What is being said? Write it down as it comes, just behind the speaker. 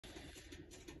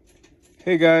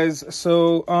Hey guys,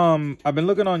 so I've been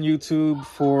looking on YouTube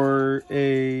for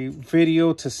a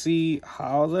video to see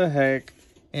how the heck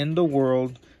in the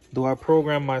world do I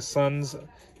program my son's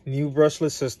new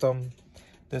brushless system.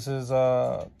 This is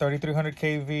 3300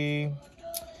 kV,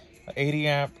 80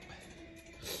 amp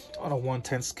on a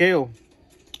 110 scale.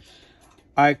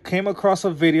 I came across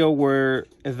a video where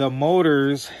the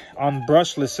motors on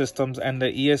brushless systems and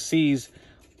the ESCs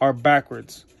are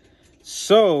backwards.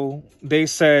 So they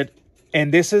said,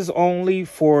 and this is only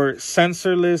for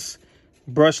sensorless,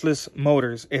 brushless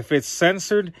motors. If it's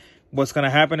censored, what's going to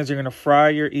happen is you're going to fry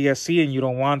your ESC, and you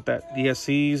don't want that.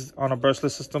 ESCs on a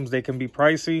brushless systems, they can be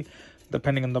pricey,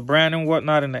 depending on the brand and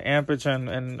whatnot, and the amperage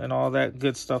and all that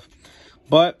good stuff.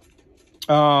 But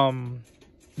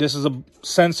this is a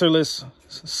sensorless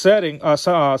setting,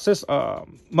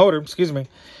 motor, excuse me.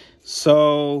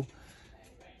 So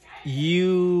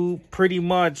you pretty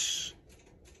much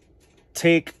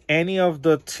take any of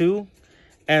the two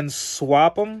and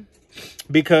swap them,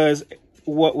 because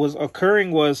what was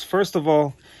occurring was, first of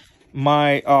all,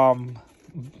 my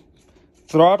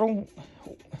throttle,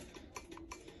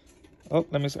 oh,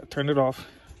 let me turn it off.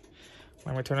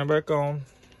 Let me turn it back on.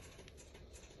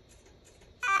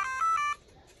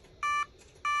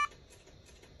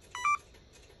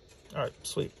 All right,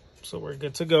 sweet. So we're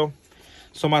good to go.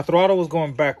 So my throttle was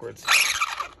going backwards,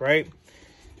 right?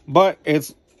 But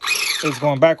it's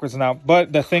going backwards now.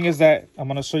 But the thing is that I'm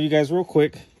going to show you guys real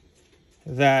quick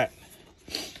that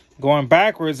going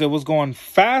backwards, it was going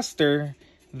faster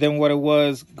than what it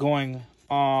was going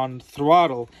on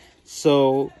throttle.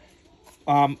 So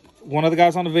one of the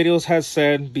guys on the videos has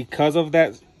said, because of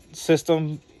that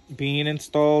system being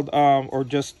installed or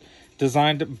just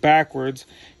designed backwards,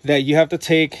 that you have to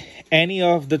take any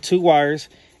of the two wires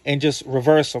and just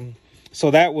reverse them.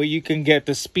 So that way you can get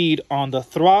the speed on the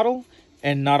throttle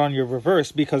and not on your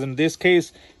reverse, because in this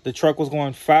case the truck was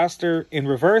going faster in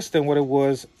reverse than what it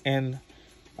was in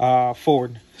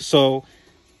forward. So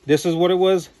this is what it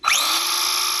was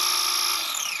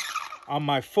on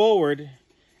my forward,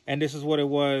 and this is what it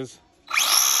was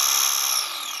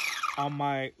on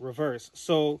my reverse.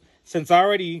 So since I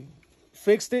already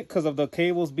fixed it because of the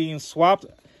cables being swapped,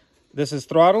 this is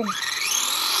throttle.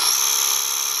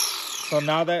 So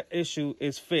now that issue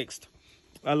is fixed.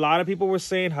 A lot of people were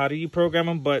saying, how do you program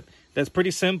them? But that's pretty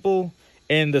simple.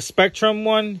 In the Spectrum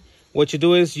one, what you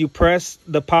do is you press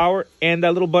the power and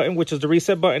that little button, which is the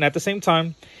reset button, at the same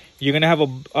time. You're going to have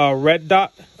a red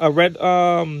dot, a red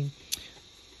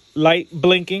light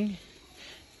blinking.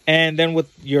 And then with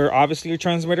obviously your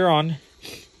transmitter on,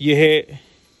 you hit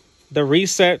the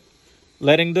reset,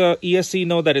 letting the ESC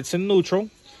know that it's in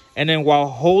neutral. And then while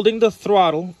holding the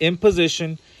throttle in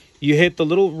position, you hit the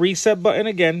little reset button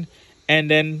again. And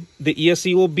then the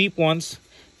ESC will beep once.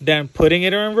 Then putting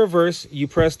it in reverse, you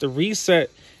press the reset.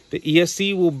 The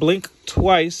ESC will blink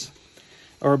twice,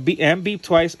 or beep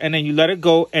twice, and then you let it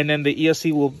go. And then the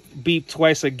ESC will beep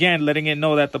twice again, letting it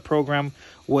know that the program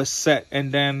was set.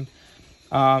 And then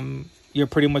you're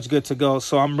pretty much good to go.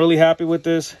 So I'm really happy with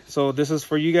this. So this is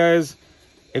for you guys.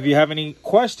 If you have any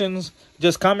questions,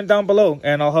 just comment down below,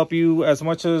 and I'll help you as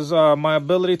much as my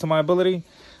ability.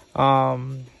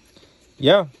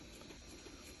 Yeah.